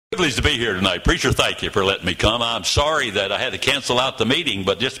privilege to be here tonight. Preacher, thank you for letting me come. I'm sorry that I had to cancel out the meeting,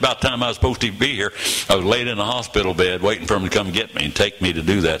 but just about the time I was supposed to be here, I was laid in a hospital bed waiting for him to come get me and take me to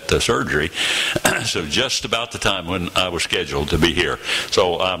do that surgery. So just about the time when I was scheduled to be here.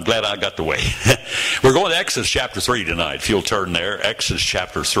 So I'm glad I got to wait. We're going to Exodus chapter 3 tonight. If you'll turn there, Exodus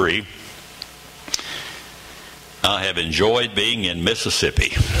chapter 3. I have enjoyed being in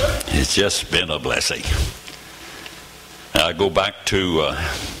Mississippi. It's just been a blessing. I go back to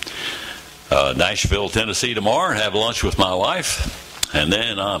Nashville, Tennessee tomorrow and have lunch with my wife. And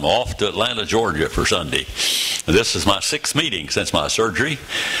then I'm off to Atlanta, Georgia for Sunday. This is my 6th meeting since my surgery.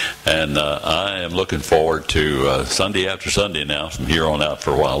 And I am looking forward to Sunday after Sunday now from here on out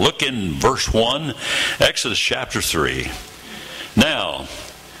for a while. Look in verse 1, Exodus chapter 3. Now,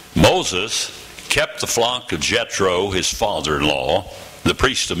 Moses kept the flock of Jethro, his father-in-law, the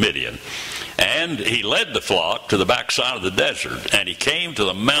priest of Midian. And he led the flock to the backside of the desert, and he came to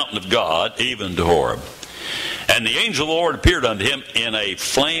the mountain of God, even to Horeb. And the angel of the Lord appeared unto him in a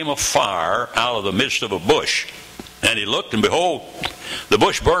flame of fire out of the midst of a bush. And he looked, and behold, the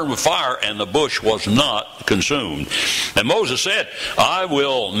bush burned with fire, and the bush was not consumed. And Moses said, I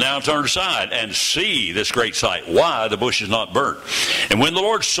will now turn aside and see this great sight, why the bush is not burnt. And when the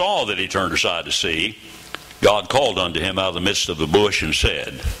Lord saw that he turned aside to see, God called unto him out of the midst of the bush and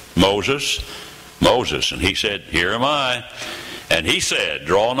said, Moses, Moses. And he said, Here am I. And he said,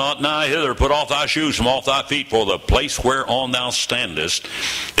 Draw not nigh hither, put off thy shoes from off thy feet, for the place whereon thou standest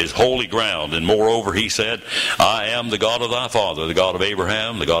is holy ground. And moreover, he said, I am the God of thy father, the God of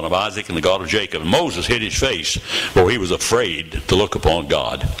Abraham, the God of Isaac, and the God of Jacob. And Moses hid his face, for he was afraid to look upon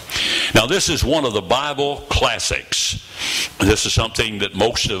God. Now, this is one of the Bible classics. This is something that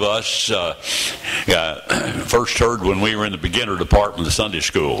most of us first heard when we were in the beginner department of Sunday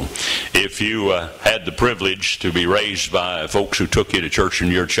school. If you had the privilege to be raised by folks who took you to church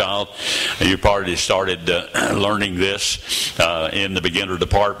when you were a child, you probably started learning this in the beginner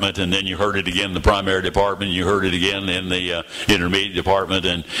department, and then you heard it again in the primary department, you heard it again in the intermediate department,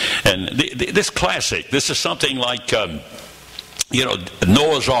 and this classic, this is something like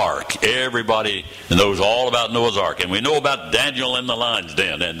Noah's Ark. Everybody knows all about Noah's Ark. And we know about Daniel in the lion's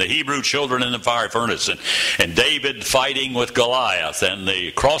den, and the Hebrew children in the fiery furnace, and David fighting with Goliath, and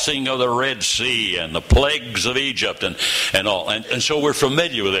the crossing of the Red Sea, and the plagues of Egypt, and all. And so we're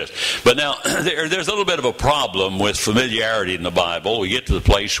familiar with this. But now, there's a little bit of a problem with familiarity in the Bible. We get to the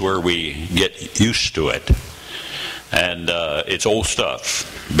place where we get used to it. And it's old stuff.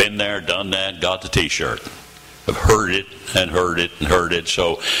 Been there, done that, got the T-shirt. I've heard it and heard it and heard it.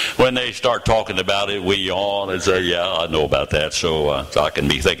 So when they start talking about it, we yawn and say, yeah, I know about that. So I can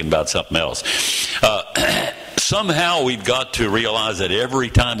be thinking about something else. Somehow we've got to realize that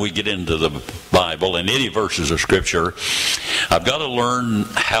every time we get into the Bible and any verses of Scripture, I've got to learn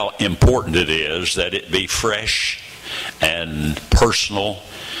how important it is that it be fresh and personal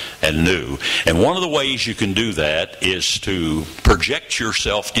and new. And one of the ways you can do that is to project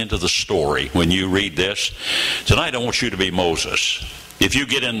yourself into the story when you read this. Tonight I want you to be Moses. If you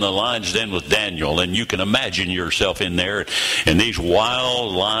get in the lion's den with Daniel, and you can imagine yourself in there, and these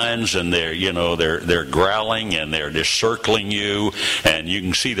wild lions, and they're growling, and they're just circling you, and you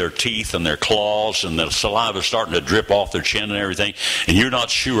can see their teeth and their claws, and the saliva starting to drip off their chin and everything, and you're not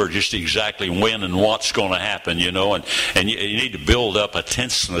sure just exactly when and what's going to happen, and you need to build up a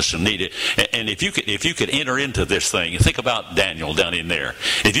tenseness and need it. And if you could enter into this thing, think about Daniel down in there.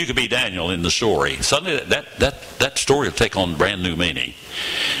 If you could be Daniel in the story, suddenly that story will take on brand new meaning.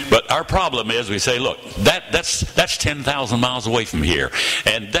 But our problem is we say, look, that's 10,000 miles away from here,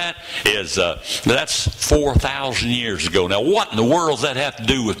 and that's 4,000 years ago. Now, what in the world does that have to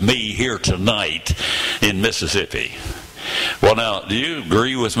do with me here tonight in Mississippi? Well, now, do you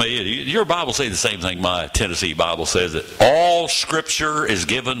agree with me? Your Bible say the same thing my Tennessee Bible says, that all Scripture is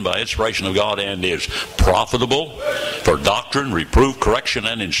given by inspiration of God and is profitable for doctrine, reproof, correction,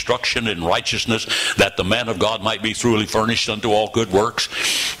 and instruction in righteousness, that the man of God might be truly furnished unto all good works.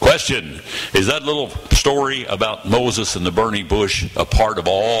 Question, is that little story about Moses and the burning bush a part of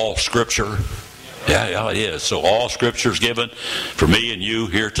all Scripture? Yeah, it is. So all Scripture is given for me and you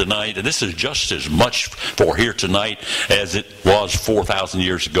here tonight. And this is just as much for here tonight as it was 4,000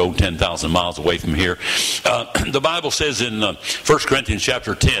 years ago, 10,000 miles away from here. The Bible says in 1 Corinthians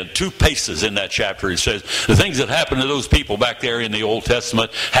chapter 10, 2 places in that chapter, it says, the things that happened to those people back there in the Old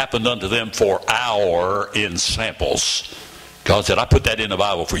Testament happened unto them for our ensamples. God said, I put that in the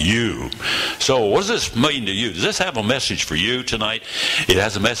Bible for you. So what does this mean to you? Does this have a message for you tonight? It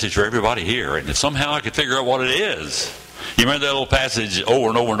has a message for everybody here. And if somehow I could figure out what it is. You remember that little passage over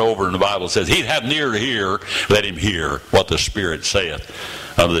and over and over in the Bible? It says, he'd have near to hear, let him hear what the Spirit saith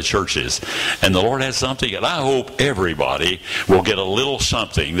of the churches. And the Lord has something, and I hope everybody will get a little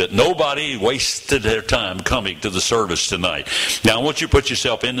something, that nobody wasted their time coming to the service tonight. Now, I want you to put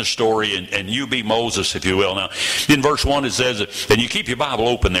yourself in the story, and you be Moses, if you will. Now, in verse 1 it says, and you keep your Bible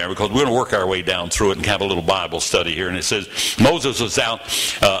open there, because we're going to work our way down through it and have a little Bible study here. And it says, Moses was out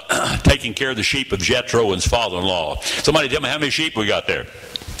taking care of the sheep of Jethro and his father-in-law. Somebody tell me how many sheep we got there.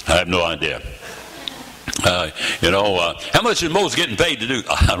 I have no idea. How much is Moses getting paid to do?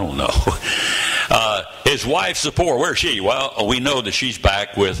 I don't know. His wife Zipporah, where's she? Well, we know that she's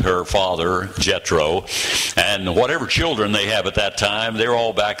back with her father Jethro, and whatever children they have at that time, they're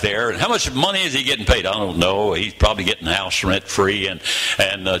all back there. And how much money is he getting paid? I don't know. He's probably getting house rent free, and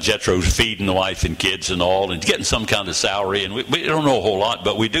Jethro's feeding the wife and kids and all, and getting some kind of salary. And we don't know a whole lot,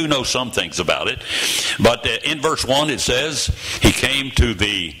 but we do know some things about it. But in verse 1 it says, he came to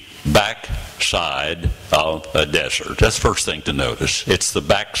the backside of a desert. That's the first thing to notice. It's the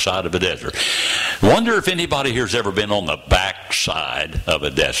backside of a desert. Wonder if anybody here's ever been on the backside of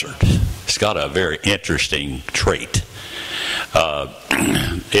a desert. It's got a very interesting trait.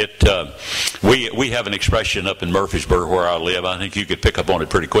 We have an expression up in Murfreesboro where I live. I think you could pick up on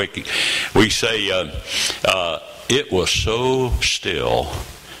it pretty quick. We say, it was so still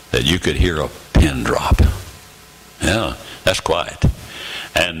that you could hear a pin drop. Yeah, that's quiet.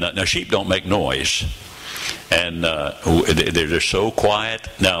 And now sheep don't make noise, and they're just so quiet.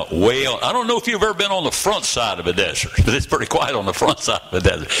 Now, I don't know if you've ever been on the front side of a desert, but it's pretty quiet on the front side of a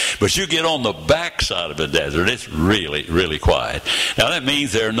desert. But you get on the back side of a desert, it's really, really quiet. Now, that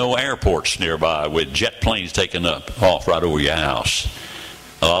means there are no airports nearby with jet planes taking off right over your house.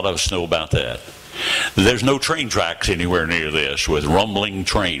 A lot of us know about that. There's no train tracks anywhere near this with rumbling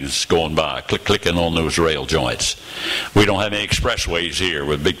trains going by, clicking on those rail joints. We don't have any expressways here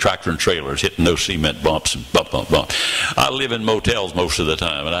with big tractor and trailers hitting those cement bumps and bump. I live in motels most of the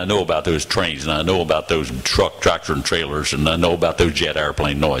time, and I know about those trains, and I know about those tractor and trailers, and I know about those jet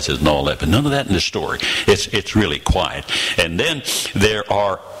airplane noises and all that, but none of that in this story. It's really quiet. And then there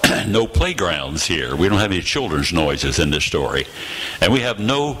are no playgrounds here. We don't have any children's noises in this story. And we have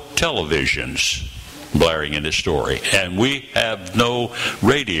no televisions blaring in this story. And we have no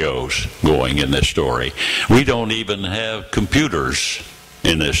radios going in this story. We don't even have computers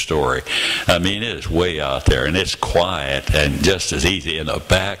in this story. I mean, it is way out there, and it's quiet and just as easy in the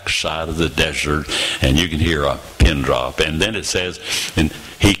back side of the desert, and you can hear a pin drop. And then it says, and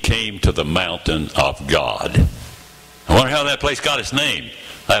he came to the mountain of God. I wonder how that place got its name.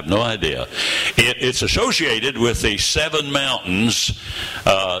 I have no idea. It's associated with the 7 mountains,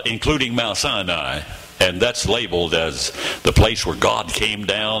 including Mount Sinai. And that's labeled as the place where God came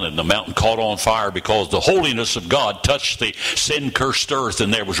down and the mountain caught on fire because the holiness of God touched the sin-cursed earth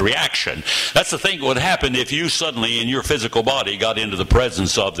and there was reaction. That's the thing that would happen if you suddenly in your physical body got into the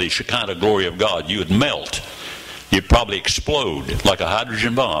presence of the Shekinah glory of God. You would melt. You'd probably explode like a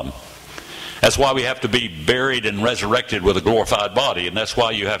hydrogen bomb. That's why we have to be buried and resurrected with a glorified body, and that's why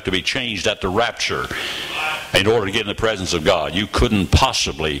you have to be changed at the rapture in order to get in the presence of God. You couldn't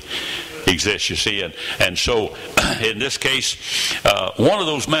possibly exist, you see. And so in this case, one of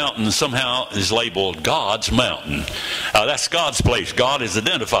those mountains somehow is labeled God's mountain. That's God's place. God is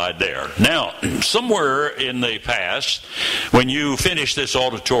identified there. Now, somewhere in the past, when you finish this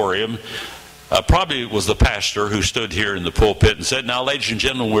auditorium, probably it was the pastor who stood here in the pulpit and said, now, ladies and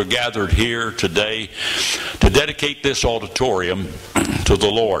gentlemen, we're gathered here today to dedicate this auditorium to the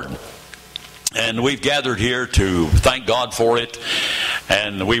Lord. And we've gathered here to thank God for it.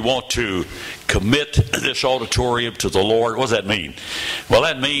 And we want to commit this auditorium to the Lord. What does that mean? Well,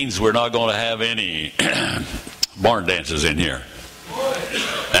 that means we're not going to have any barn dances in here.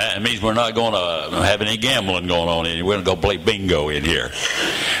 It means we're not going to have any gambling going on in here. We're going to go play bingo in here.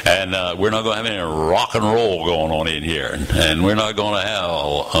 And we're not going to have any rock and roll going on in here. And we're not going to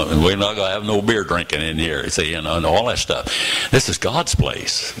have no beer drinking in here. See, and all that stuff. This is God's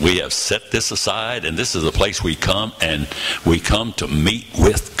place. We have set this aside, and this is the place we come, and we come to meet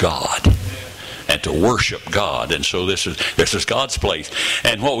with God and to worship God. And so this is God's place.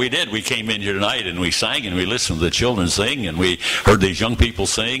 And what we did, we came in here tonight and we sang and we listened to the children sing and we heard these young people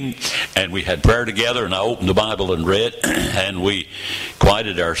sing and we had prayer together, and I opened the Bible and read, and we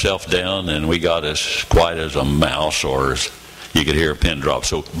quieted ourselves down and we got as quiet as a mouse, or as you could hear a pin drop.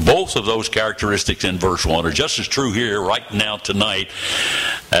 So both of those characteristics in verse 1 are just as true here right now tonight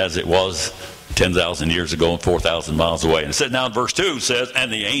as it was 10,000 years ago and 4,000 miles away. And it said, now in verse 2 it says,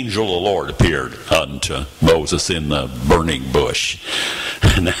 and the angel of the Lord appeared unto Moses in the burning bush.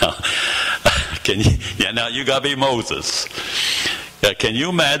 Now, now you got to be Moses. Can you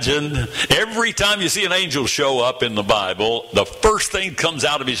imagine? Every time you see an angel show up in the Bible, the first thing that comes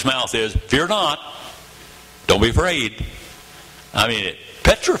out of his mouth is, fear not, don't be afraid. I mean, it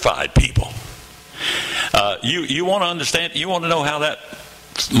petrified people. You want to understand, you want to know how that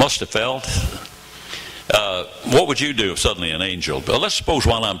must have felt? What would you do if suddenly an angel, let's suppose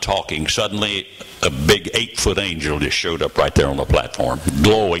while I'm talking, suddenly a big 8-foot angel just showed up right there on the platform,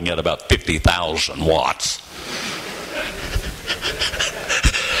 glowing at about 50,000 watts.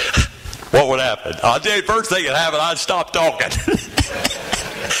 What would happen? I'll tell you, first thing that happened, I'd stop talking.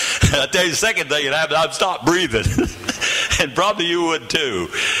 I'll tell you, the second thing that happened, I'd stop breathing. And probably you would too.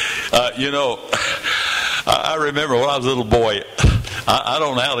 I remember when I was a little boy, I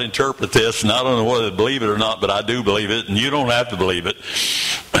don't know how to interpret this, and I don't know whether to believe it or not, but I do believe it, and you don't have to believe it.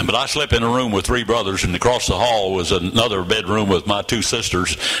 But I slept in a room with 3 brothers, and across the hall was another bedroom with my 2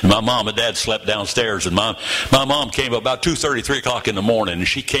 sisters. And my mom and dad slept downstairs, and my mom came about 2:30, 3 o'clock in the morning, and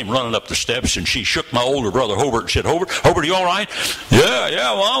she came running up the steps, and she shook my older brother, Hobart, and said, Hobart, you all right?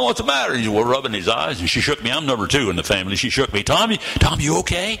 Yeah, Mom, what's the matter? He was rubbing his eyes, and she shook me. I'm number 2 in the family. She shook me. Tom, you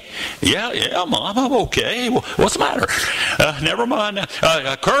okay? Yeah, Mom, I'm okay. Well, what's the matter? Never mind.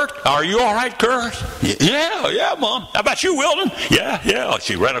 Kurt, are you all right, Kurt? Yeah, Mom. How about you, Wilton? Yeah.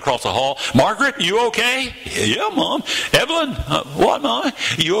 She ran across the hall. Margaret, you okay? Yeah, Mom. Evelyn, what, Mom?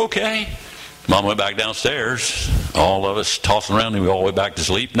 You okay? Mom went back downstairs. All of us tossing around and we all the way back to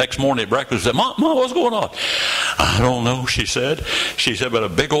sleep. Next morning at breakfast, said, Mom, what's going on? I don't know, she said. She said, but a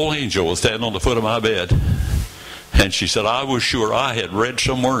big old angel was standing on the foot of my bed. And she said, I was sure I had read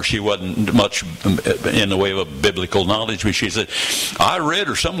somewhere. She wasn't much in the way of biblical knowledge, but she said, I read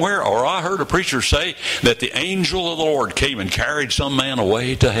or somewhere, or I heard a preacher say that the angel of the Lord came and carried some man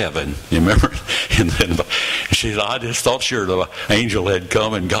away to heaven. You remember? And then she said, I just thought sure the angel had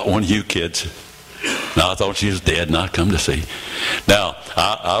come and got one of you kids. Now, I thought she was dead and I'd come to see. Now,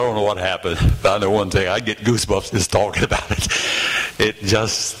 I don't know what happened, but I know one thing. I get goosebumps just talking about it. It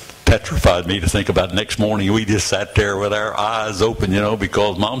just petrified me to think about it. Next morning we just sat there with our eyes open,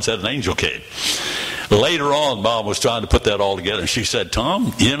 because Mom said an angel came. Later on, Mom was trying to put that all together, and she said,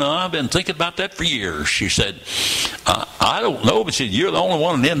 Tom, I've been thinking about that for years. She said, I don't know, but she said, you're the only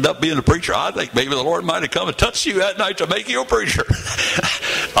one that ended up being a preacher. I think maybe the Lord might have come and touched you that night to make you a preacher.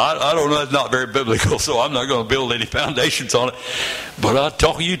 I don't know, that's not very biblical, so I'm not going to build any foundations on it.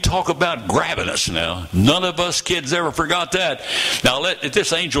 But you talk about grabbing us now. None of us kids ever forgot that. Now, if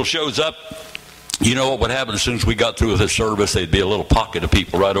this angel shows up, you know what would happen as soon as we got through with the service? There'd be a little pocket of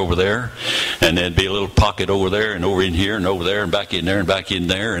people right over there, and there'd be a little pocket over there, and over in here, and over there, and back in there, and back in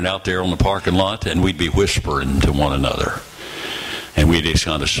there, and out there on the parking lot, and we'd be whispering to one another. And we'd just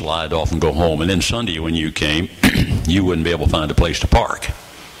kind of slide off and go home. And then Sunday when you came, you wouldn't be able to find a place to park.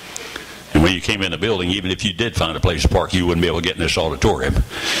 And when you came in the building, even if you did find a place to park, you wouldn't be able to get in this auditorium,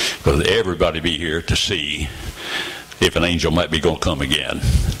 because everybody would be here to see if an angel might be going to come again.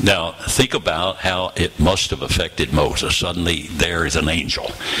 Now, think about how it must have affected Moses. Suddenly, there is an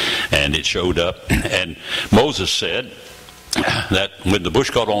angel. And it showed up. And Moses said that when the bush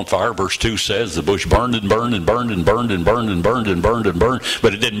caught on fire, verse 2 says, the bush burned and burned and burned and burned and burned and burned and burned and burned,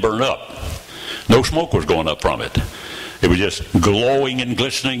 but it didn't burn up. No smoke was going up from it. It was just glowing and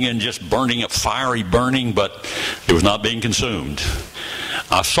glistening and just burning, a fiery burning, but it was not being consumed.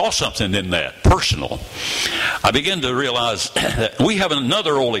 I saw something in that, personal. I began to realize that we have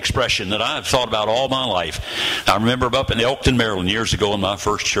another old expression that I've thought about all my life. I remember up in Elkton, Maryland, years ago in my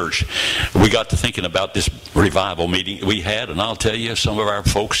first church, we got to thinking about this revival meeting we had, and I'll tell you, some of our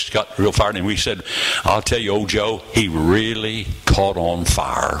folks got real fired, and we said, I'll tell you, old Joe, he really caught on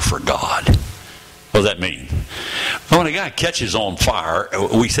fire for God. What does that mean? When a guy catches on fire,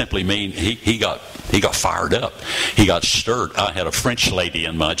 we simply mean he got fired up. He got stirred. I had a French lady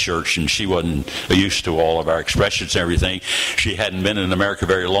in my church, and she wasn't used to all of our expressions and everything. She hadn't been in America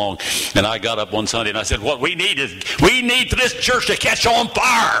very long. And I got up one Sunday and I said, what we need for this church to catch on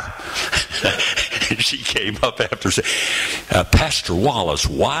fire. And she came up after and said, Pastor Wallace,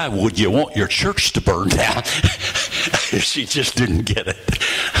 why would you want your church to burn down? She just didn't get it.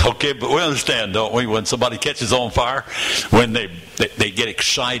 Okay, but we understand, don't we? When somebody catches on fire, when they get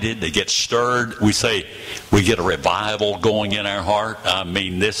excited, they get stirred, we say we get a revival going in our heart. I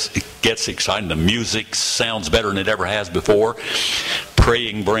mean, this gets exciting. The music sounds better than it ever has before.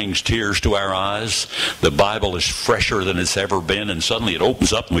 Praying brings tears to our eyes. The Bible is fresher than it's ever been, and suddenly it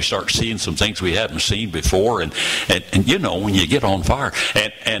opens up and we start seeing some things we haven't seen before. And when you get on fire,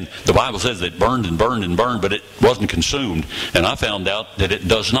 and the Bible says it burned and burned and burned, but it wasn't consumed. And I found out that it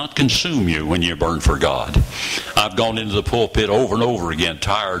does not consume you when you burn for God. I've gone into the pulpit over and over again,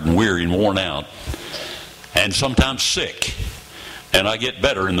 tired and weary and worn out, and sometimes sick. and I get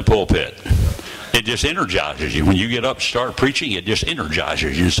better in the pulpit. It just energizes you. When you get up and start preaching, it just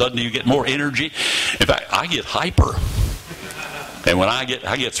energizes you. Suddenly you get more energy. In fact, I get hyper. And when I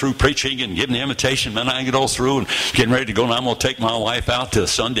get through preaching and giving the invitation, man, I get all through and getting ready to go, and I'm going to take my wife out to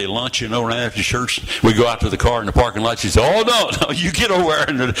Sunday lunch, right after church. We go out to the car in the parking lot. She says, "Oh, no, you get over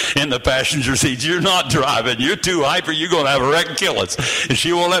there in the passenger seat. You're not driving. You're too hyper. You're going to have a wreck and kill us." And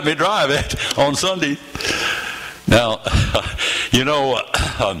she won't let me drive it on Sunday. Now, it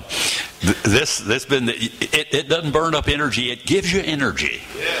doesn't burn up energy. It gives you energy.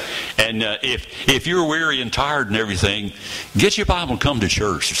 Yeah. And if you're weary and tired and everything, get your Bible and come to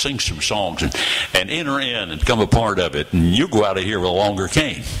church, sing some songs, and enter in and become a part of it. And you'll go out of here with a longer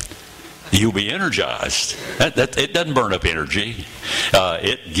cane. You'll be energized. It doesn't burn up energy.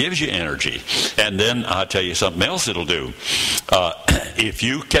 It gives you energy. And then I'll tell you something else it'll do. If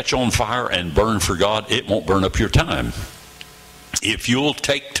you catch on fire and burn for God, it won't burn up your time. If you'll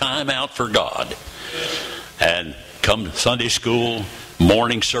take time out for God and come to Sunday school,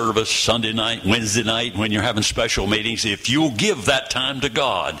 morning service, Sunday night, Wednesday night, when you're having special meetings, if you'll give that time to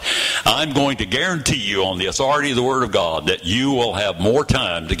God, I'm going to guarantee you on the authority of the Word of God that you will have more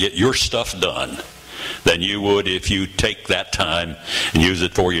time to get your stuff done than you would if you take that time and use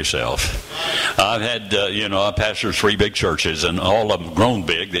it for yourself. I've had, I pastored 3 big churches, and all of them grown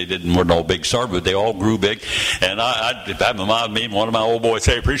big. They weren't all big start, but they all grew big. And that reminded me, one of my old boys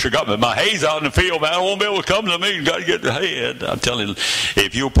said, "Preacher, got my hay's out in the field, man. I won't be able to come to the meeting. Got to get the hay in." I'm telling you,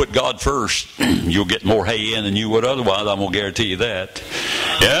 if you'll put God first, you'll get more hay in than you would otherwise. I'm going to guarantee you that.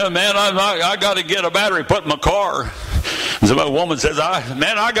 Yeah, man, I got to get a battery put in my car. And some woman says,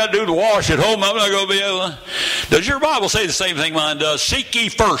 I got to do the wash at home. I'm not going to be able to. Does your Bible say the same thing mine does? Seek ye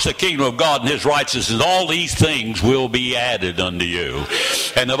first the kingdom of God and his righteousness, and all these things will be added unto you.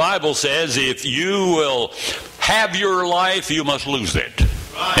 And the Bible says, if you will have your life, you must lose it.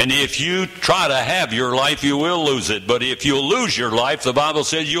 And if you try to have your life, you will lose it. But if you'll lose your life, the Bible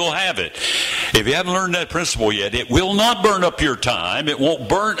says you'll have it. If you haven't learned that principle yet, it will not burn up your time. It won't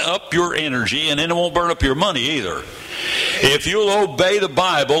burn up your energy, and then it won't burn up your money either. If you'll obey the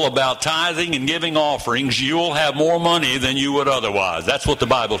Bible about tithing and giving offerings, you'll have more money than you would otherwise. That's what the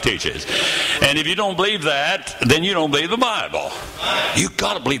Bible teaches. And if you don't believe that, then you don't believe the Bible. You've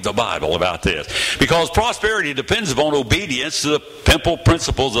got to believe the Bible about this. Because prosperity depends upon obedience to the simple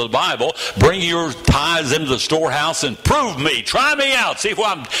principles of the Bible. Bring your tithes into the storehouse and prove me. Try me out. See if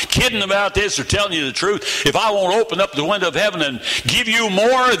I'm kidding about this or telling you the truth. If I won't open up the window of heaven and give you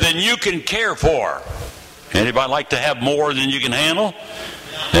more than you can care for. Anybody like to have more than you can handle?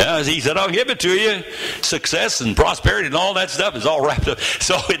 Yeah, he said, I'll give it to you. Success and prosperity and all that stuff is all wrapped up.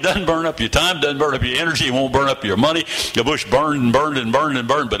 So it doesn't burn up your time, doesn't burn up your energy, it won't burn up your money. The bush burned and burned and burned and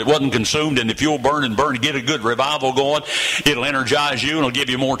burned, but it wasn't consumed. And if you'll burn and burn to get a good revival going, it'll energize you and it'll give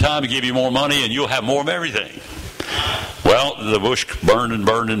you more time and give you more money, and you'll have more of everything. Well, the bush burned and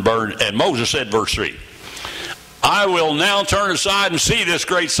burned and burned. And Moses said, verse 3, I will now turn aside and see this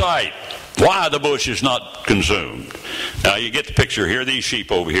great sight. Why the bush is not consumed. Now you get the picture here. These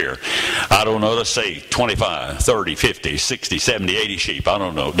sheep over here. I don't know. Let's say 25, 30, 50, 60, 70, 80 sheep. I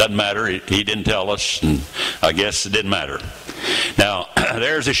don't know. Doesn't matter. He didn't tell us. And I guess it didn't matter. Now,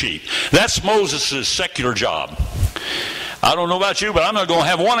 there's a sheep. That's Moses' secular job. I don't know about you, but I'm not going to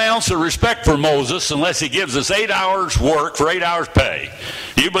have 1 ounce of respect for Moses unless he gives us 8 hours work for 8 hours pay.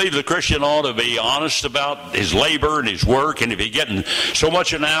 You believe the Christian ought to be honest about his labor and his work, and if he's getting so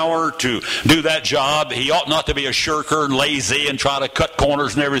much an hour to do that job, he ought not to be a shirker and lazy and try to cut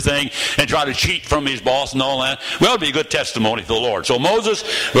corners and everything and try to cheat from his boss and all that. Well, it'd be a good testimony to the Lord. So Moses,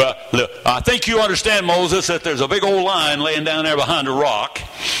 I think you understand, Moses, that there's a big old lion laying down there behind a rock.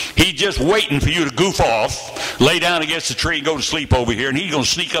 He's just waiting for you to goof off, lay down against the tree and go to sleep over here, and he's going to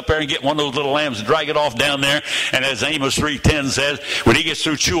sneak up there and get one of those little lambs and drag it off down there. And as Amos 3:10 says, when he gets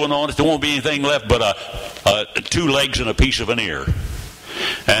through chewing on it, there won't be anything left but 2 legs and a piece of an ear.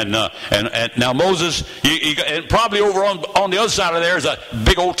 And now Moses, and probably over on the other side of there is a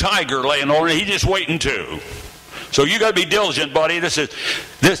big old tiger laying over there. He's just waiting too. So you got to be diligent, buddy.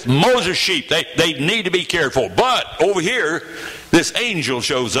 This Moses sheep, they need to be cared for. But over here, this angel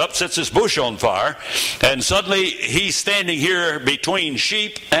shows up, sets this bush on fire, and suddenly he's standing here between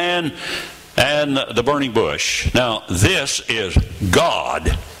sheep and the burning bush. Now, this is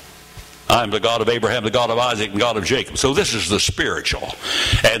God. I'm the God of Abraham, the God of Isaac, and God of Jacob. So this is the spiritual,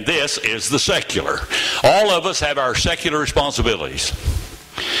 and this is the secular. All of us have our secular responsibilities.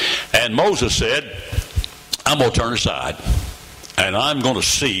 And Moses said, I'm going to turn aside, and I'm going to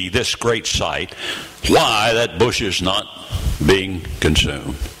see this great sight, why that bush is not being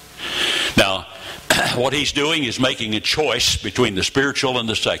consumed. Now, what he's doing is making a choice between the spiritual and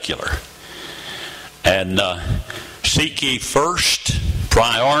the secular. And seek ye first,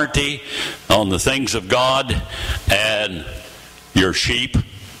 priority on the things of God, and your sheep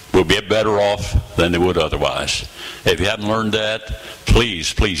will be better off than they would otherwise. If you haven't learned that,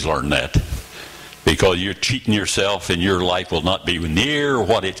 please learn that. Because you're cheating yourself, and your life will not be near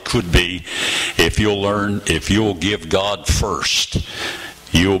what it could be if you'll give God first.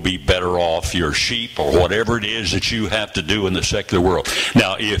 You'll be better off, your sheep or whatever it is that you have to do in the secular world.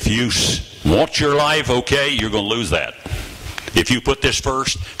 Now, if you want your life, okay, you're going to lose that. If you put this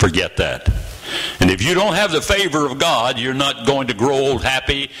first, forget that. And if you don't have the favor of God, you're not going to grow old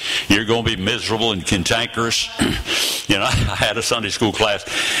happy. You're going to be miserable and cantankerous. You know, I had a Sunday school class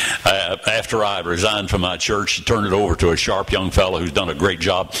after I resigned from my church, turned it over to a sharp young fellow who's done a great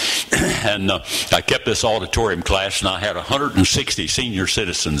job. And I kept this auditorium class, and I had 160 senior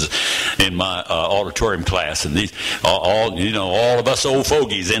citizens in my auditorium class. And these, all of us old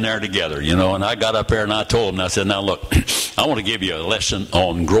fogies in there together, you know. And I got up there and I told them, I said, now look, I want to give you a lesson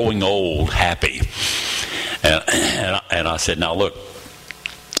on growing old happy. And I said, now look,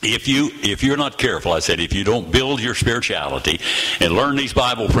 if you're not careful, I said, if you don't build your spirituality and learn these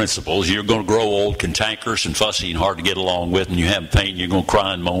Bible principles, you're going to grow old, cantankerous, and fussy, and hard to get along with, and you have pain, you're going to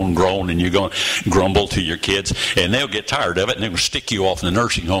cry and moan and groan, and you're going to grumble to your kids, and they'll get tired of it, and they're going to stick you off in the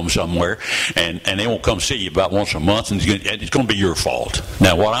nursing home somewhere, and they won't come see you about once a month, and it's going to be your fault.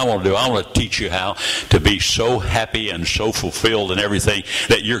 Now, what I want to do, I want to teach you how to be so happy and so fulfilled and everything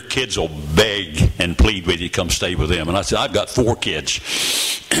that your kids will beg and plead with you to come stay with them. And I said, I've got 4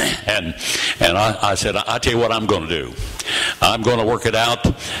 kids. And I said, I tell you what I'm going to do. I'm going to work it out.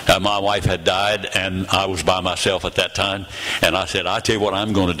 My wife had died, and I was by myself at that time. And I said, I tell you what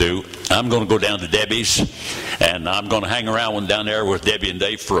I'm going to do. I'm going to go down to Debbie's, and I'm going to hang around down there with Debbie and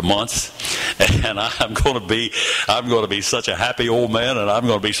Dave for a month. And I'm going to be such a happy old man, and I'm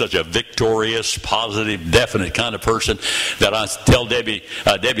going to be such a victorious, positive, definite kind of person that I tell Debbie,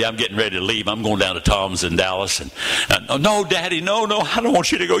 Debbie, I'm getting ready to leave. I'm going down to Tom's in Dallas. And no, Daddy, no, I don't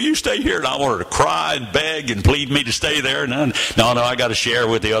want you to go. You stay here. And I want her to cry and beg and plead me to stay there. And no, I got to share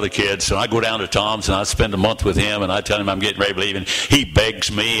with the other kids. So I go down to Tom's, and I spend a month with him, and I tell him I'm getting ready to leave. And he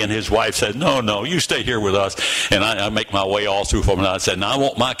begs me, and his wife says, no, you stay here with us. And I make my way all through for him. And I said, now I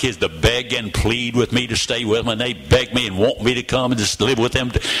want my kids to beg and plead with me to stay with them, and they beg me and want me to come and just live with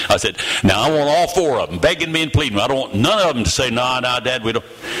them. I said, now I want all 4 of them begging me and pleading. I don't want none of them to say, no, Dad, we don't.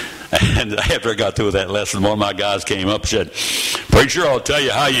 And after I got through with that lesson, one of my guys came up and said, Preacher, I'll tell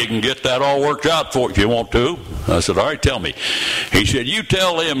you how you can get that all worked out for you if you want to. I said, all right, tell me. He said, you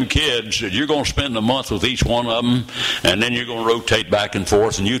tell them kids that you're going to spend a month with each one of them, and then you're going to rotate back and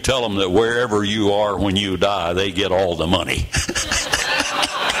forth, and you tell them that wherever you are when you die, they get all the money.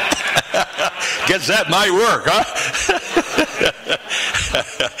 Guess that might work, huh?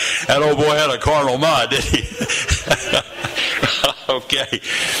 That old boy had a carnal mind, didn't he? Okay.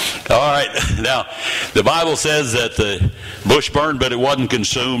 All right. Now, the Bible says that the bush burned, but it wasn't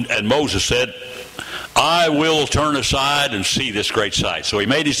consumed. And Moses said, I will turn aside and see this great sight. So he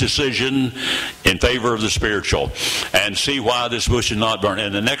made his decision in favor of the spiritual and see why this bush is not burned.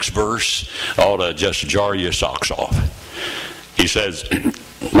 And the next verse ought to just jar your socks off. He says,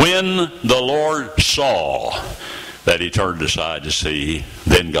 when the Lord saw that he turned aside to see,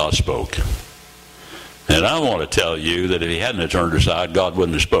 then God spoke. And I want to tell you that if he hadn't have turned aside, God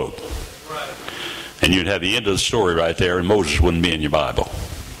wouldn't have spoke. Right. And you'd have the end of the story right there, and Moses wouldn't be in your Bible.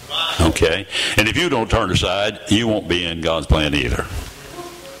 Right. Okay? And if you don't turn aside, you won't be in God's plan either.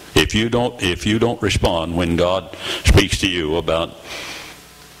 If you don't respond when God speaks to you about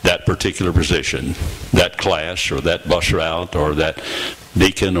that particular position, that class, or that bus route, or that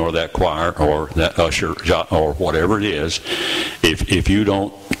deacon, or that choir, or that usher, or whatever it is, if you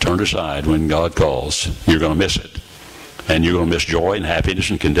don't turn aside when God calls, you're going to miss it. And you're going to miss joy and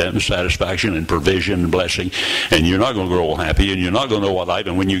happiness and contentment and satisfaction and provision and blessing. And you're not going to grow happy, and you're not going to know what life.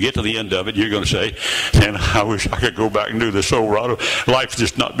 And when you get to the end of it, you're going to say, man, I wish I could go back and do this so right. Life's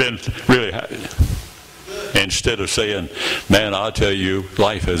just not been really happy. Instead of saying, man, I'll tell you,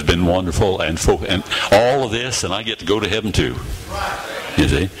 life has been wonderful and all of this, and I get to go to heaven too. You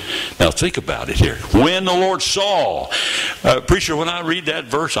see? Now think about it here. When the Lord saw. Preacher, when I read that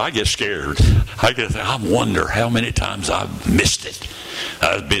verse, I get scared. I wonder how many times I've missed it.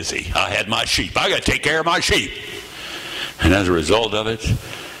 I was busy. I had my sheep. I got to take care of my sheep. And as a result of it,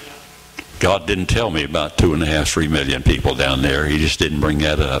 God didn't tell me about 2.5, 3 million people down there. He just didn't bring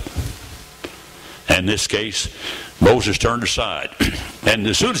that up. In this case, Moses turned aside. And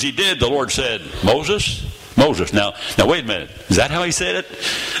as soon as he did, the Lord said, Moses. Now wait a minute. Is that how he said it?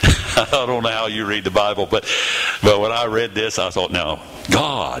 I don't know how you read the Bible, but when I read this, I thought, now,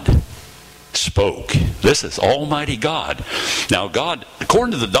 God spoke. This is Almighty God. Now, God,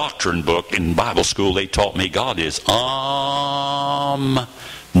 according to the doctrine book in Bible school, they taught me God is omnipotent,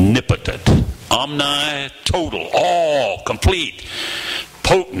 total, all, complete,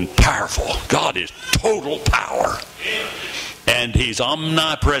 potent, powerful. God is total power. And He's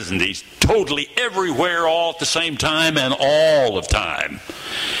omnipresent. He's totally everywhere all at the same time and all of time.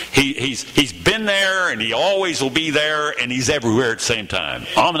 He's been there, and He always will be there, and He's everywhere at the same time.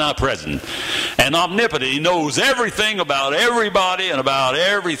 Omnipresent and omnipotent. He knows everything about everybody and about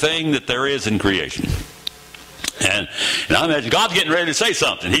everything that there is in creation. And I imagine God's getting ready to say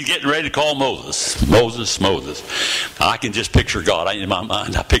something. He's getting ready to call Moses. Moses. I can just picture God. In my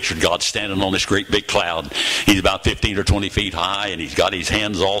mind, I pictured God standing on this great big cloud. He's about 15 or 20 feet high, and He's got His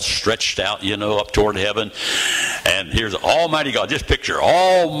hands all stretched out, up toward heaven. And here's Almighty God. Just picture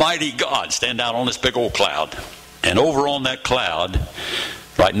Almighty God stand down on this big old cloud. And over on that cloud,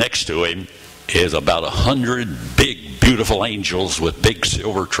 right next to Him, is about 100 big, beautiful angels with big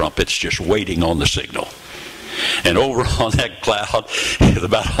silver trumpets just waiting on the signal. And over on that cloud is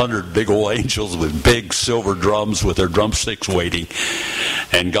about 100 big old angels with big silver drums with their drumsticks waiting.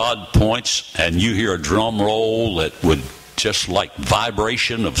 And God points, and you hear a drum roll that would just like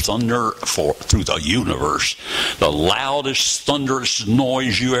vibration of thunder through the universe. The loudest, thunderous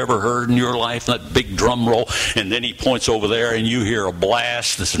noise you ever heard in your life, that big drum roll. And then He points over there, and you hear a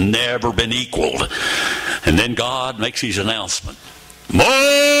blast that's never been equaled. And then God makes His announcement.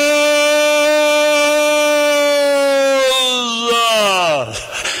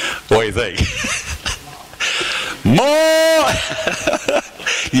 What do you think? More!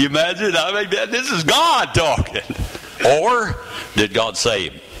 You imagine? I mean, this is God talking. Or did God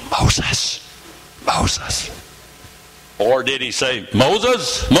say, Moses? Or did He say,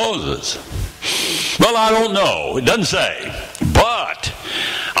 Moses? Well, I don't know. It doesn't say. But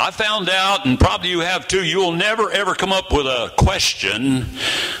I found out, and probably you have too, you will never ever come up with a question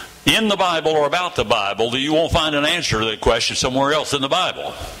in the Bible or about the Bible that you won't find an answer to that question somewhere else in the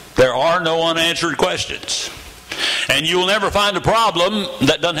Bible. There are no unanswered questions. And you'll never find a problem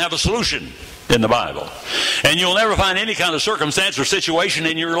that doesn't have a solution in the Bible. And you'll never find any kind of circumstance or situation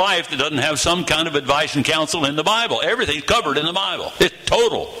in your life that doesn't have some kind of advice and counsel in the Bible. Everything's covered in the Bible. It's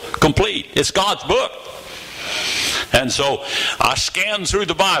total, complete. It's God's book. And so I scanned through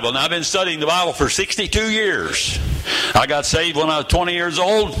the Bible. Now, I've been studying the Bible for 62 years. I got saved when I was 20 years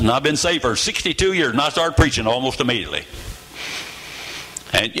old, and I've been saved for 62 years, and I started preaching almost immediately.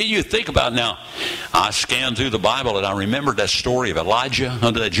 And you think about it now, I scanned through the Bible, and I remembered that story of Elijah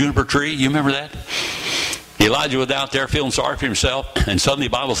under that juniper tree. You remember that? Elijah was out there feeling sorry for himself, and suddenly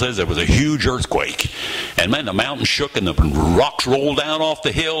the Bible says there was a huge earthquake. And man, the mountain shook, and the rocks rolled down off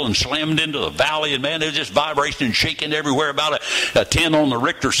the hill and slammed into the valley, and man, there was just vibration and shaking everywhere, about a 10 on the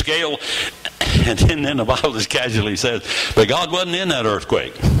Richter scale. And then the Bible just casually says, but God wasn't in that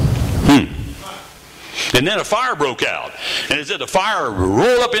earthquake. And then a fire broke out. And it said the fire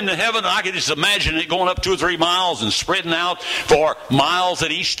rolled up into heaven, and I could just imagine it going up 2 or 3 miles and spreading out for miles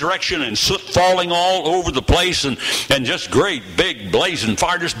in each direction, and soot falling all over the place, and just great big blazing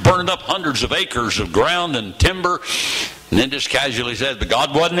fire just burning up hundreds of acres of ground and timber. And then just casually said, but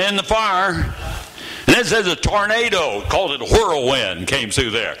God wasn't in the fire. And then it says a tornado, called it a whirlwind, came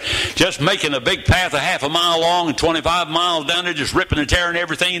through there. Just making a big path 1/2 mile long and 25 miles down there, just ripping and tearing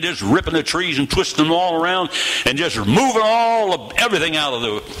everything, and just ripping the trees and twisting them all around, and just moving everything out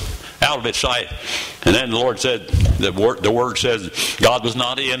of its sight. And then the Lord said, the word says, God was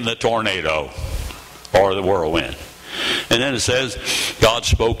not in the tornado or the whirlwind. And then it says, God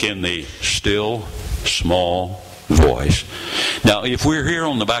spoke in the still, small voice. Now, if we're here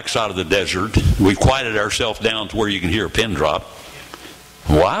on the backside of the desert, we've quieted ourselves down to where you can hear a pin drop.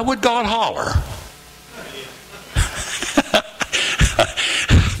 Why would God holler?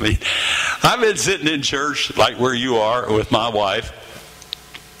 I mean, I've been sitting in church like where you are with my wife,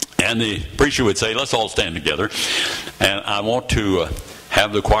 and the preacher would say, let's all stand together, and I want to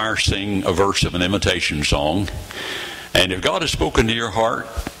have the choir sing a verse of an invitation song. And if God has spoken to your heart,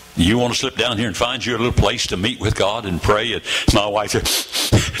 you want to slip down here and find you a little place to meet with God and pray. And my wife said,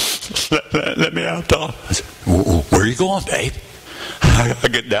 let me out, Tom. I said, where are you going, babe? I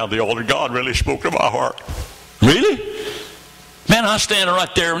get down the altar. God really spoke to my heart. Really? Man, I was standing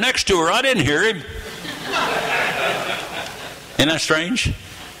right there next to her. I didn't hear him. Isn't that strange?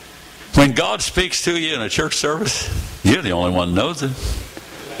 When God speaks to you in a church service, you're the only one who knows it.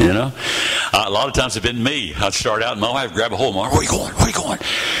 You know, a lot of times it's been me. I'd start out and my wife would grab a hold of my arm. Where are you going? Where are you going?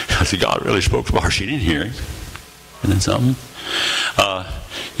 I said, God really spoke to her. She didn't hear him. And then something.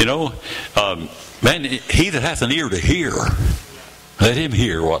 Man, he that hath an ear to hear, let him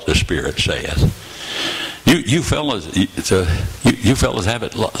hear what the Spirit saith. You fellas have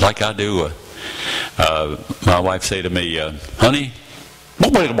it like I do. My wife say to me, honey,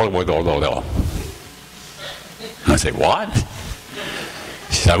 I say, what?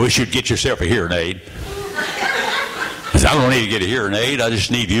 She said, I wish you'd get yourself a hearing aid. I said, I don't need to get a hearing aid. I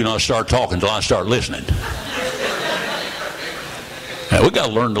just need you not to start talking until I start listening. Now, we got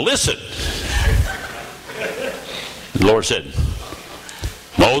to learn to listen. The Lord said,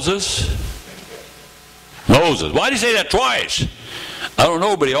 Moses. Why did he say that twice? I don't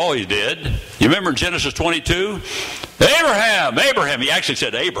know, but he always did. You remember in Genesis 22? Abraham. He actually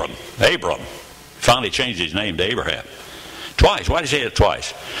said Abram. Finally changed his name to Abraham. Twice. Why did he say it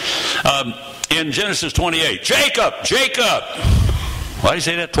twice? In Genesis 28, Jacob. Why did he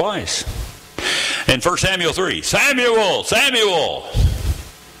say that twice? In 1 Samuel 3, Samuel.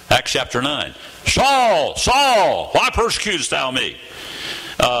 Acts chapter 9, Saul, why persecutest thou me?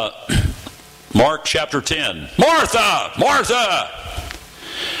 Mark chapter 10, Martha.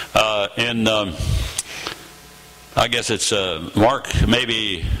 I guess it's Mark,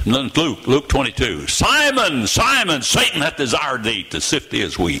 maybe Luke 22. Simon, Satan hath desired thee to sift thee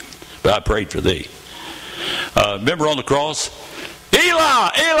as wheat, but I prayed for thee. Remember on the cross?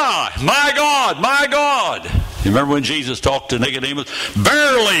 Eli, my God. You remember when Jesus talked to Nicodemus?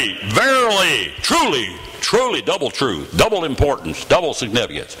 Verily, truly, double truth, double importance, double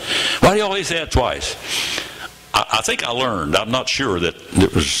significance. Why do you always say that twice? I think I learned, I'm not sure that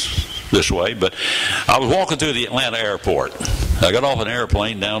it was this way, but I was walking through the Atlanta airport. I got off an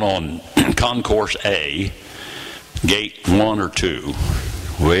airplane down on Concourse A, gate 1 or 2,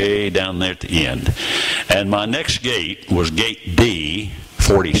 way down there at the end. And my next gate was gate D,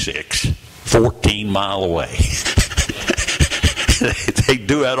 46, 14 mile away. They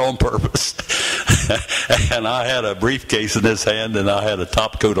do that on purpose. And I had a briefcase in this hand, and I had a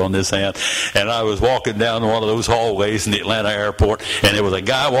top coat on this hand, and I was walking down one of those hallways in the Atlanta airport, and there was a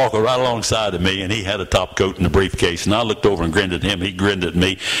guy walking right alongside of me, and he had a top coat and a briefcase, and I looked over and grinned at him. He grinned at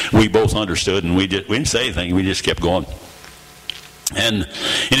me. We both understood, and we didn't say anything. We just kept going. And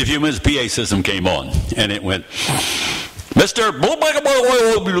in a few minutes, the PA system came on, and it went, Mr.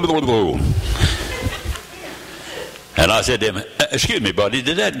 And I said to him, excuse me, buddy,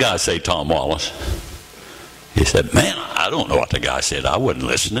 did that guy say Tom Wallace? He said, man, I don't know what the guy said. I wasn't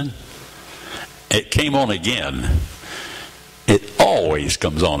listening. It came on again. It always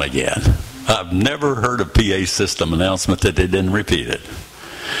comes on again. I've never heard a PA system announcement that they didn't repeat it.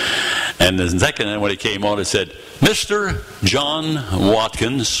 And the second, when it came on, it said, Mr. John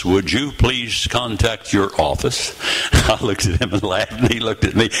Watkins, would you please contact your office? I looked at him and laughed, and he looked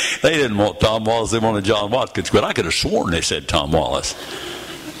at me. They didn't want Tom Wallace, they wanted John Watkins, but I could have sworn they said Tom Wallace.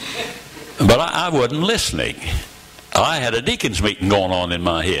 But I wasn't listening. I had a deacon's meeting going on in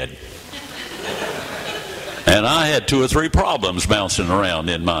my head. And I had 2 or 3 problems bouncing around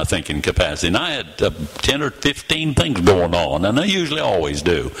in my thinking capacity. And I had 10 or 15 things going on, and I usually always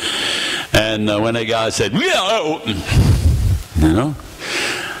do. And when the guy said,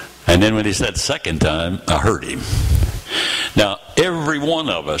 and then when he said second time, I heard him. Now, every one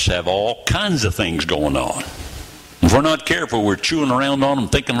of us have all kinds of things going on. If we're not careful, we're chewing around on them,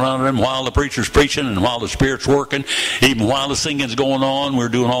 thinking around them while the preacher's preaching and while the Spirit's working. Even while the singing's going on, we're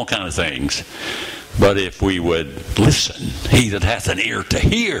doing all kinds of things. But if we would listen, he that hath an ear to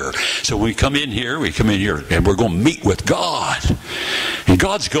hear. So we come in here, and we're going to meet with God. And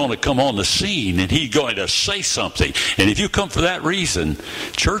God's going to come on the scene, and he's going to say something. And if you come for that reason,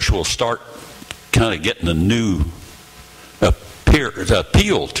 church will start kind of getting a new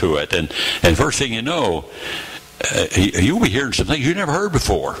appeal to it. And first thing you know, you'll be hearing some things you never heard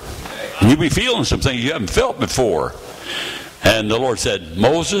before. And you'll be feeling some things you haven't felt before. And the Lord said,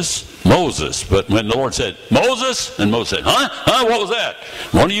 Moses. But when the Lord said, Moses, and Moses said, huh? What was that?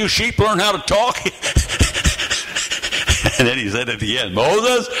 One of you sheep learn how to talk? And then he said at the end,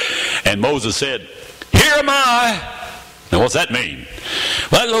 Moses. And Moses said, here am I. Now, what's that mean?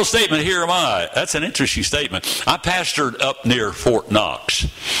 Well, that little statement, here am I, that's an interesting statement. I pastored up near Fort Knox.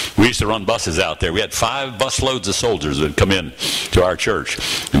 We used to run buses out there. We had 5 busloads of soldiers that would come in to our church.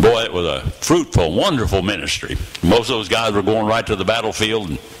 And boy, it was a fruitful, wonderful ministry. Most of those guys were going right to the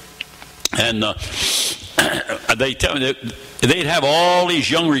battlefield. And they tell me that they'd have all these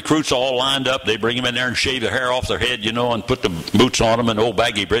young recruits all lined up. They'd bring them in there and shave their hair off their head, and put the boots on them and old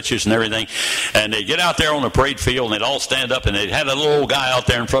baggy breeches and everything. And they'd get out there on the parade field, and they'd all stand up, and they'd have a little old guy out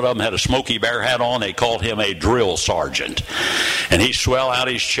there in front of them, had a Smokey Bear hat on. They called him a drill sergeant. And he'd swell out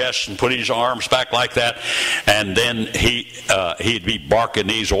his chest and put his arms back like that. And then he'd be barking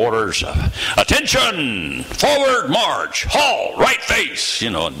these orders, attention, forward, march, halt, right face,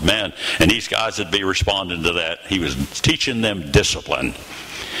 man. And these guys would be responding to that. He was teaching them discipline.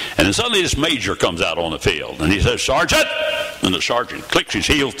 And then suddenly this major comes out on the field, and he says, Sergeant! And the sergeant clicks his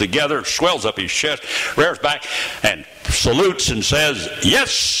heels together, swells up his chest, rears back, and salutes and says,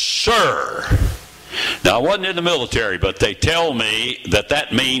 yes, sir. Now, I wasn't in the military, but they tell me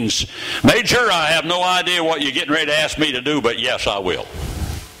that means, Major, I have no idea what you're getting ready to ask me to do, but yes, I will.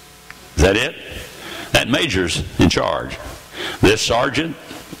 Is that it? That major's in charge. This sergeant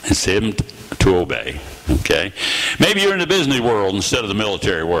is him to obey. Okay? Maybe you're in the business world instead of the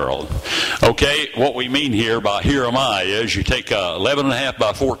military world. Okay? What we mean here by here am I is you take a 11.5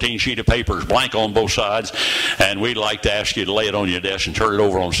 by 14 sheet of paper, blank on both sides, and we'd like to ask you to lay it on your desk and turn it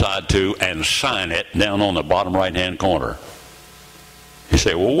over on side 2 and sign it down on the bottom right-hand corner. You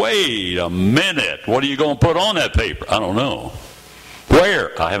say, well, wait a minute. What are you going to put on that paper? I don't know.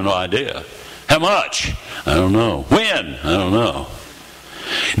 Where? I have no idea. How much? I don't know. When? I don't know.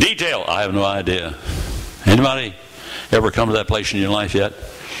 Detail? I have no idea. Anybody ever come to that place in your life yet?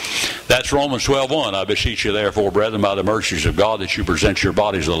 That's Romans 12:1. I beseech you therefore, brethren, by the mercies of God, that you present your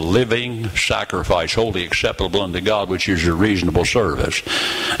bodies a living sacrifice, wholly acceptable unto God, which is your reasonable service.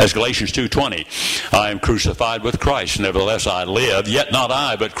 That's Galatians 2:20. I am crucified with Christ, nevertheless I live, yet not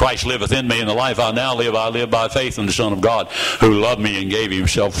I, but Christ liveth in me, and the life I now live, I live by faith in the Son of God, who loved me and gave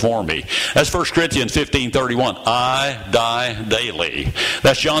himself for me. That's 1 Corinthians 15:31. I die daily.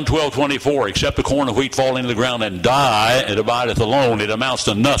 That's John 12:24. Except the corn of wheat fall into the ground and die, it abideth alone. It amounts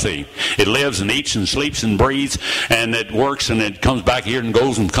to nothing. It lives and eats and sleeps and breathes, and it works, and it comes back here and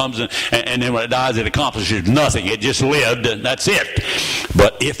goes and comes, and then when it dies, it accomplishes nothing. It just lived, and that's it.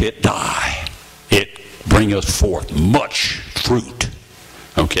 But if it die, it bringeth forth much fruit.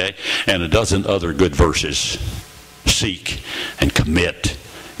 Okay? And a dozen other good verses. Seek and commit,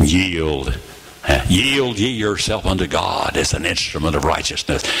 yield. Yield ye yourself unto God as an instrument of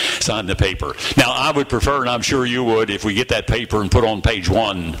righteousness. Sign the paper. Now, I would prefer, and I'm sure you would, if we get that paper and put on page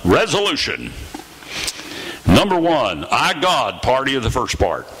 1, resolution. Number 1, I, God, party of the first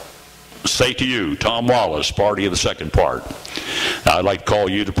part. Say to you, Tom Wallace, party of the second part. I'd like to call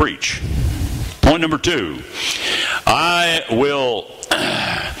you to preach. Point number 2, I will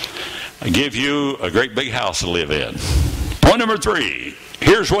give you a great big house to live in. Point number 3,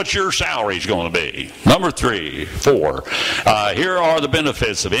 here's what your salary's going to be. Number 3, 4, here are the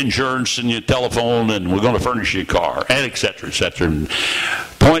benefits of insurance and your telephone, and we're going to furnish you a car, and et cetera, et cetera. And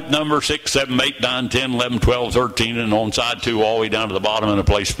point number 6, 7, 8, 9, 10, 11, 12, 13, and on side 2 all the way down to the bottom, and a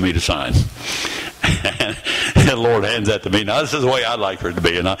place for me to sign. And the Lord hands that to me. Now, this is the way I'd like for it to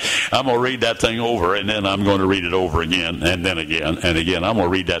be. And I'm going to read that thing over, and then I'm going to read it over again, and then again, and again. I'm going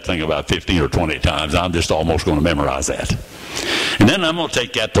to read that thing about 15 or 20 times. I'm just almost going to memorize that. And then I'm going to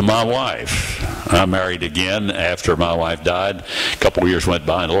take that to my wife. I married again after my wife died. A couple of years went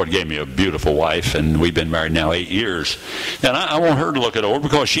by, and the Lord gave me a beautiful wife, and we've been married now 8 years. And I want her to look it over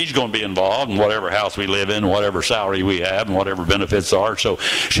because she's going to be involved in whatever house we live in, whatever salary we have, and whatever benefits are. So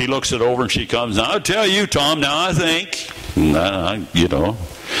she looks it over, and she comes, and I'll tell you, Tom, now I think,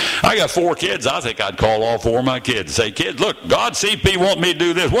 I got 4 kids. I think I'd call all 4 of my kids and say, kids, look, God CP want me to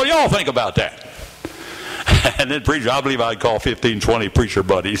do this. What do y'all think about that? And then preacher, I believe I'd call 15, 20 preacher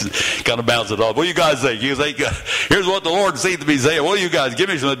buddies and kind of bounce it off. What do you guys think? You think, here's what the Lord seems to be saying. What do you guys? Give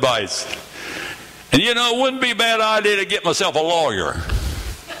me some advice. And it wouldn't be a bad idea to get myself a lawyer.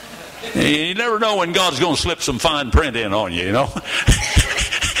 You never know when God's going to slip some fine print in on you,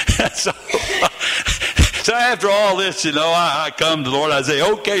 So after all this, I come to the Lord. I say,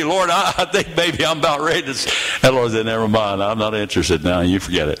 okay, Lord, I think maybe I'm about ready to. And the Lord said, never mind. I'm not interested now. You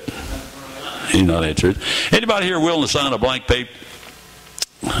forget it. He's not interested. Anybody here willing to sign a blank paper?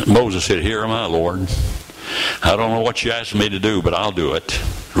 Moses said, here am I, Lord. I don't know what you asked me to do, but I'll do it.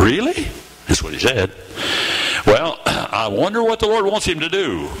 Really? That's what he said. Well, I wonder what the Lord wants him to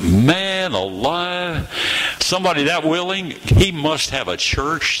do. Man alive. Somebody that willing, he must have a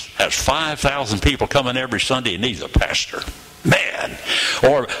church that has 5,000 people coming every Sunday and needs a pastor. Man.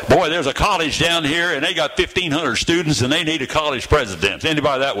 Or, boy, there's a college down here and they got 1,500 students and they need a college president.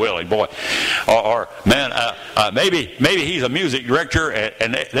 Anybody that willing, boy. Or maybe he's a music director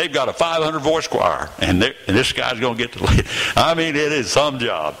and they've got a 500 voice choir and this guy's going to get to lead. I mean, it is some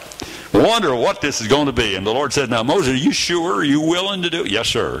job. Wonder what this is going to be. And the Lord said, now, Moses, are you sure? Are you willing to do it? Yes,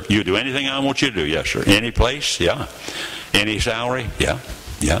 sir. You do anything I want you to do? Yes, sir. Any place? Yeah. Any salary? Yeah.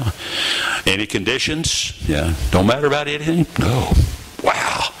 Yeah. Any conditions? Yeah. Don't matter about anything? No.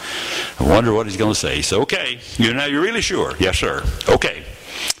 Wow. I wonder what he's going to say. He said, okay. Now you're really sure? Yes, sir. Okay.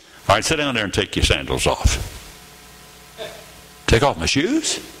 All right, sit down there and take your sandals off. Take off my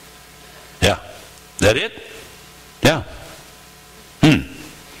shoes? Yeah. That it? Yeah.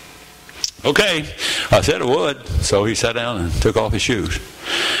 Okay. I said I would. So he sat down and took off his shoes.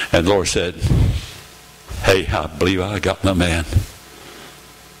 And the Lord said, hey, I believe I got my man.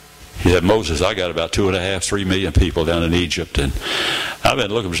 He said, Moses, I got about 2.5, 3 million people down in Egypt, and I've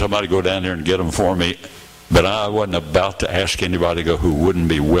been looking for somebody to go down there and get them for me, but I wasn't about to ask anybody to go who wouldn't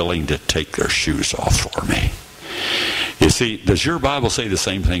be willing to take their shoes off for me. You see, does your Bible say the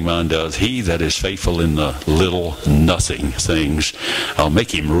same thing mine does? He that is faithful in the little nothing things, I'll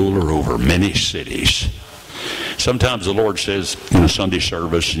make him ruler over many cities. Sometimes the Lord says in a Sunday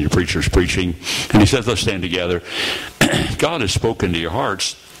service, and your preacher's preaching, and he says, let's stand together. God has spoken to your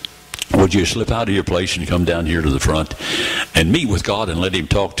hearts. Would you slip out of your place and come down here to the front and meet with God and let him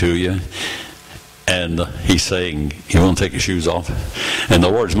talk to you? And he's saying, you want to take your shoes off? And the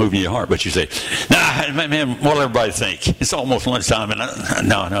Lord's moving your heart, but you say, nah, man, what'll everybody think? It's almost lunchtime, and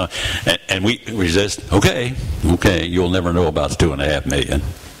no. And we resist. Okay, you'll never know about the 2.5 million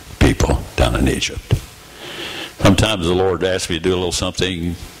people down in Egypt. Sometimes the Lord asks me to do a little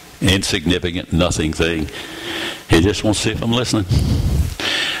something insignificant, nothing thing. He just wants to see if I'm listening.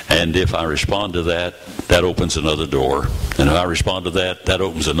 And if I respond to that, that opens another door. And if I respond to that, that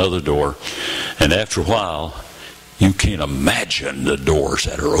opens another door. And after a while, you can't imagine the doors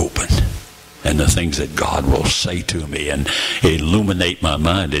that are open and the things that God will say to me and illuminate my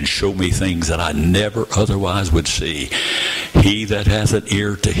mind and show me things that I never otherwise would see. He that hath an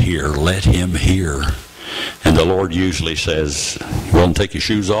ear to hear, let him hear. And the Lord usually says, you want to take your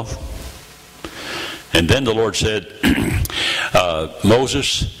shoes off? And then the Lord said,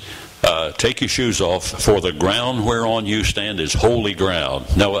 Moses, take your shoes off, for the ground whereon you stand is holy ground.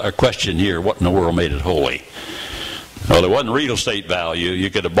 Now, a question here, what in the world made it holy? Well, there wasn't real estate value. You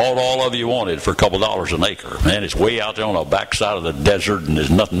could have bought all of you wanted for a couple dollars an acre. Man, it's way out there on the backside of the desert, and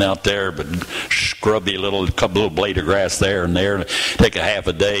there's nothing out there but scrubby couple little blade of grass there and there. Take a half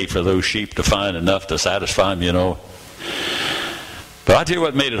a day for those sheep to find enough to satisfy them, you know. But I tell you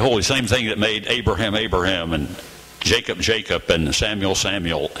what made it holy. Same thing that made Abraham, and Jacob, and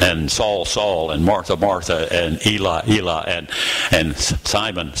Samuel, and Saul, and Martha, and Eli, and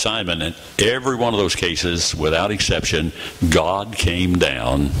Simon. And every one of those cases, without exception, God came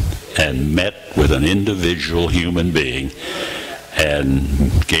down and met with an individual human being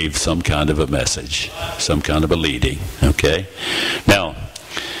and gave some kind of a message, some kind of a leading. Okay? Now,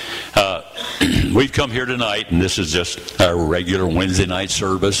 we've come here tonight, and this is just our regular Wednesday night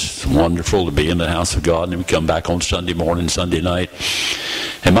service. It's wonderful to be in the house of God, and then we come back on Sunday morning, Sunday night.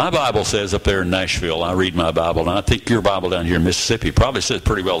 And my Bible says up there in Nashville, I read my Bible, and I think your Bible down here in Mississippi probably says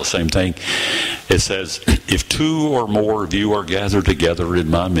pretty well the same thing. It says, if 2 or more of you are gathered together in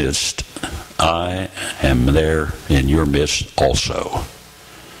my midst, I am there in your midst also.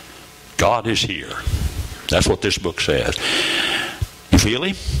 God is here. That's what this book says. You feel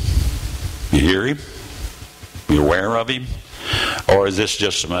him? You hear him? You aware of him? Or is this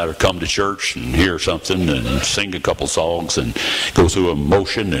just a matter of come to church and hear something and sing a couple songs and go through a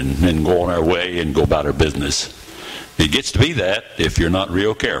motion and then go on our way and go about our business? It gets to be that if you're not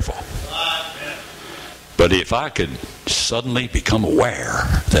real careful. But if I could suddenly become aware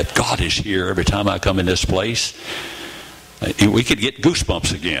that God is here every time I come in this place, we could get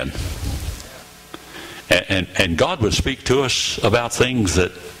goosebumps again. And God would speak to us about things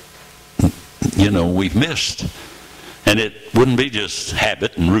that, we've missed. And it wouldn't be just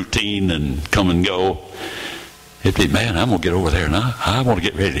habit and routine and come and go. It'd be, man, I'm going to get over there and I want to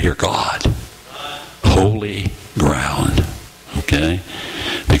get ready to hear God. Holy ground. Okay?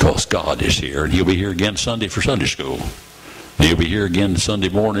 Because God is here. And he'll be here again Sunday for Sunday school. He'll be here again Sunday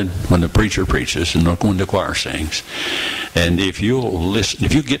morning when the preacher preaches and when the choir sings. And if you'll listen,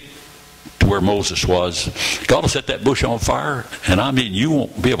 if you get to where Moses was, God will set that bush on fire, and you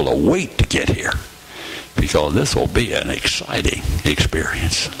won't be able to wait to get here, because this will be an exciting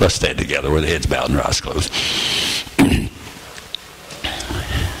experience. Let's stand together with heads bowed and eyes closed.